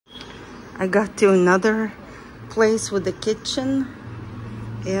I got to another place with the kitchen,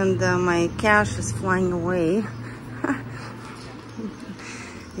 and my cash is flying away.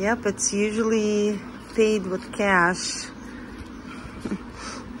 Yep, it's usually paid with cash.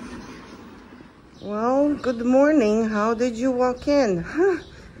 Well, good morning. How did you walk in?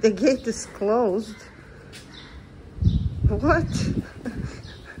 The gate is closed. What?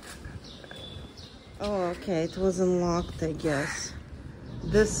 Oh, okay, it wasn't locked, I guess.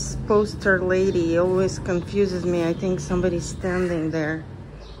 This poster lady always confuses me. I think somebody's standing there.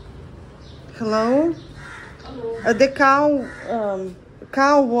 Hello? Hello. The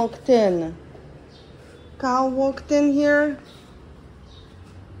cow walked in. Cow walked in here.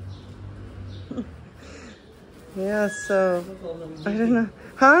 Yeah, so I don't know.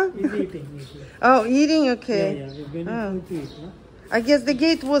 Huh? Eating. Oh, eating? Okay. Yeah, we're going to eat, no? I guess the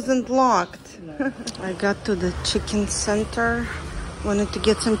gate wasn't locked. No. I got to the chicken center. Wanted to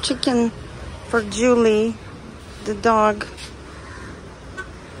get some chicken for Julie, the dog.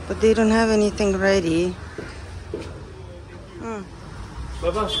 But they don't have anything ready.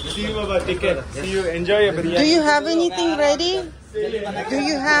 Baba, see you, Baba. Take care. See you. Enjoy your biryani. Do you have anything ready? Do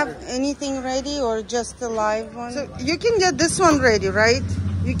you have anything ready or just a live one? So you can get this one ready, right?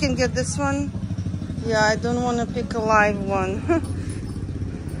 You can get this one? Yeah, I don't want to pick a live one.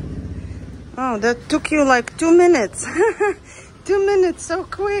 Oh, that took you like 2 minutes. 2 minutes, so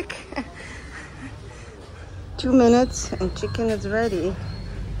quick. 2 minutes and chicken is ready.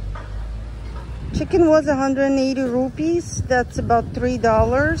 Chicken was 180 rupees. That's about $3,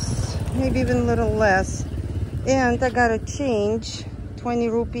 maybe even a little less. And I got a change, 20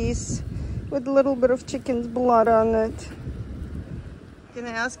 rupees with a little bit of chicken's blood on it. Can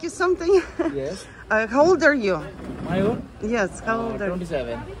I ask you something? Yes. How old are you? My own? Yes, how old are you?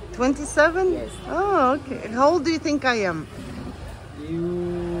 27. 27? Yes. Oh, okay. How old do you think I am?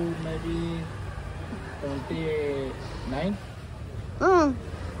 You maybe 29? Oh,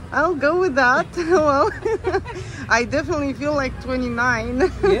 I'll go with that. Well, I definitely feel like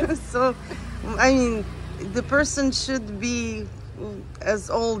 29. Yeah. So, I mean, the person should be as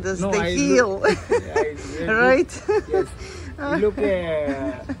old as they feel. Right? Yes. You look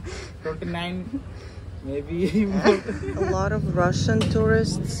 29, maybe more. A lot of Russian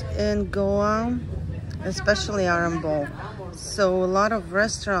tourists in Goa, especially Arambol. So a lot of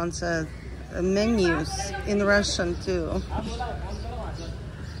restaurants have menus in Russian too.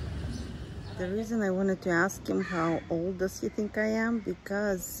 The reason I wanted to ask him how old does he think I am,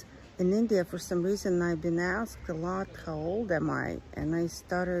 because in India, for some reason, I've been asked a lot, how old am I? And I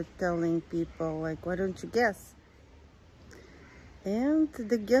started telling people, like, why don't you guess? And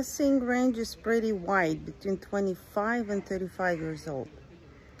the guessing range is pretty wide, between 25 and 35 years old.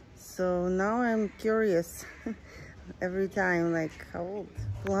 So now I'm curious every time, like, how old?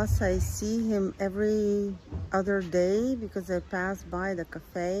 Plus, I see him every other day because I pass by the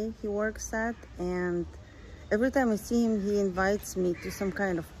cafe he works at, and every time I see him, he invites me to some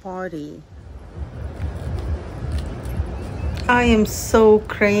kind of party. I am so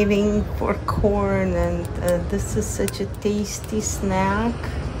craving for corn, and this is such a tasty snack.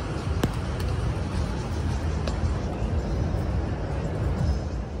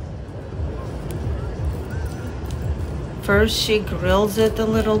 First she grills it a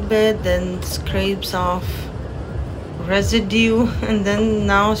little bit, then scrapes off residue, and then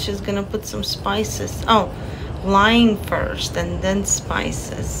now she's gonna put some spices. Oh, lime first and then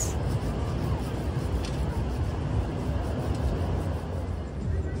spices.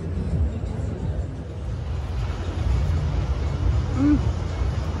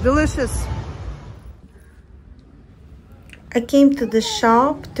 Delicious. I came to the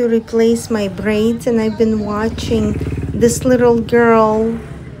shop to replace my braids, and I've been watching this little girl.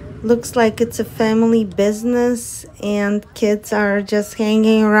 Looks like it's a family business and kids are just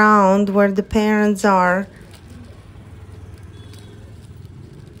hanging around where the parents are.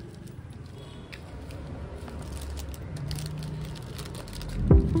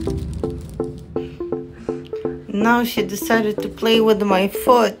 Now she decided to play with my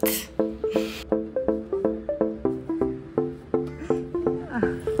foot.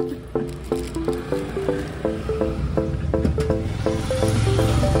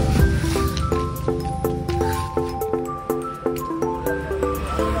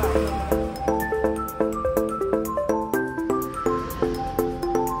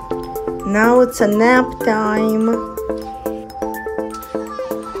 Now it's a nap time.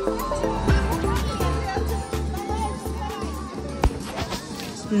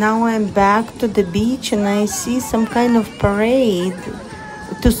 Now I'm back to the beach and I see some kind of parade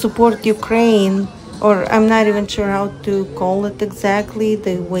to support Ukraine. or I'm not even sure how to call it exactly.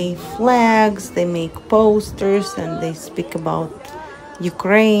 They wave flags, they make posters, and they speak about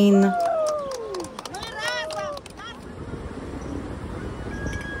Ukraine.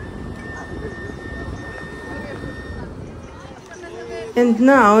 And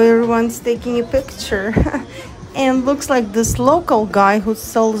now everyone's taking a picture. And looks like this local guy who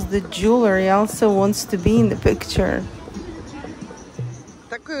sells the jewelry also wants to be in the picture.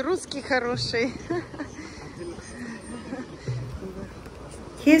 Такой русский хороший.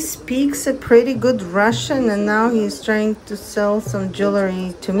 He speaks a pretty good Russian, and now he's trying to sell some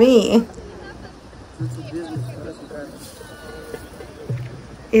jewelry to me.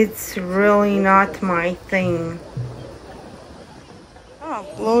 It's really not my thing. Oh,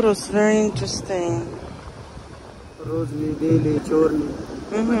 lotus, very interesting.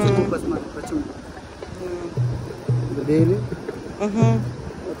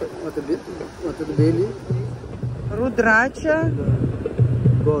 Rudracha?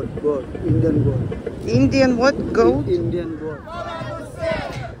 God, Indian God. Indian what? Goat? Indian God.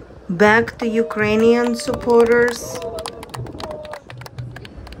 Back to Ukrainian supporters.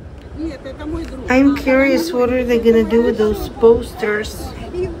 I'm curious, what are they gonna do with those posters?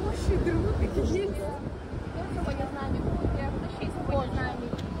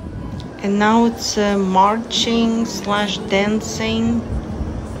 And now it's marching / dancing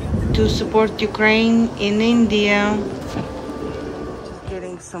to support Ukraine in India. Just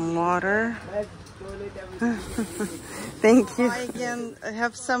getting some water. Thank you. I again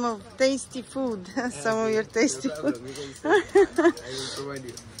have some of tasty food. Some of your tasty food.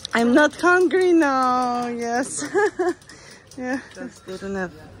 I'm not hungry now. Yes. Yeah. They don't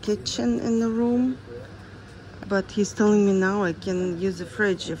have kitchen in the room, but he's telling me now I can use the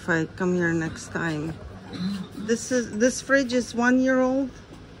fridge if I come here next time. This fridge is 1 year old.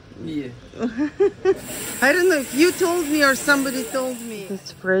 Yeah. I don't know if you told me or somebody told me.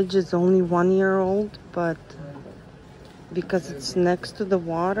 This fridge is only 1 year old, but because it's next to the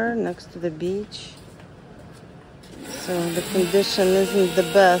water, next to the beach, so the condition isn't the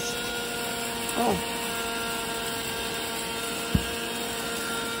best. Oh.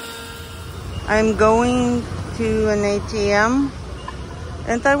 I'm going to an ATM,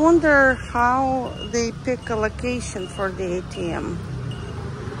 and I wonder how they pick a location for the ATM.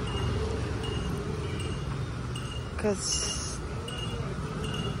 Because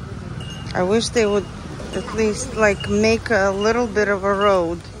I wish they would at least like make a little bit of a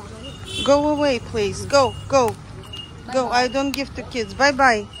road. Go away, please. Go, go, go. I don't give to kids.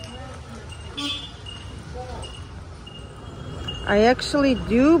 Bye-bye. I actually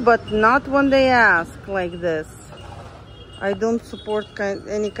do, but not when they ask like this. I don't support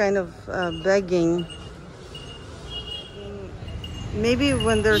any kind of begging. Maybe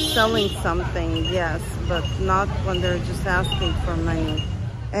when they're selling something, yes, but not when they're just asking for money.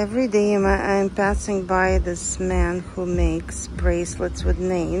 Every day I'm passing by this man who makes bracelets with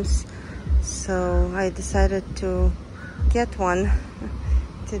names, so I decided to get one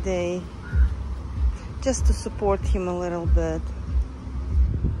today just to support him a little bit.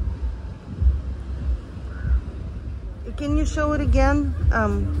 Can you show it again?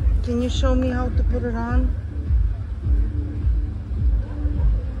 Can you show me how to put it on?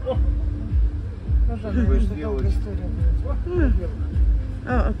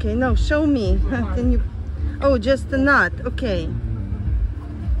 Oh, okay. No, show me. Can you? Oh, just the knot. Okay.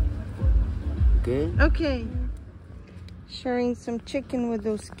 Okay. Okay. Sharing some chicken with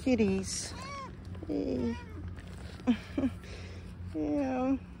those kitties. Hey.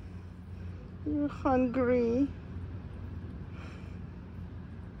 Yeah. You're hungry.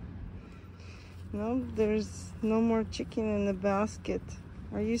 No, there's no more chicken in the basket.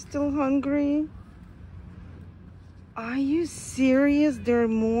 Are you still hungry? Are you serious? There are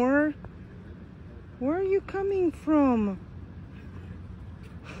more? Where are you coming from?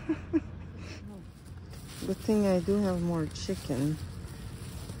 Good thing I do have more chicken.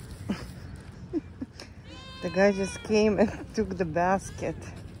 The guy just came and took the basket.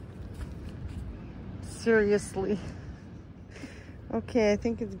 Seriously. Okay, I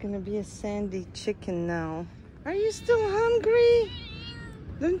think it's gonna be a sandy chicken now. Are you still hungry?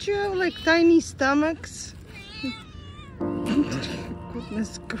 Don't you have like tiny stomachs?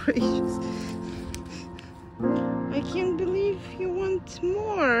 Goodness gracious. I can't believe you want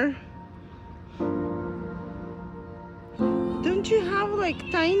more. Don't you have like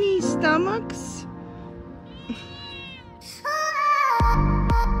tiny stomachs?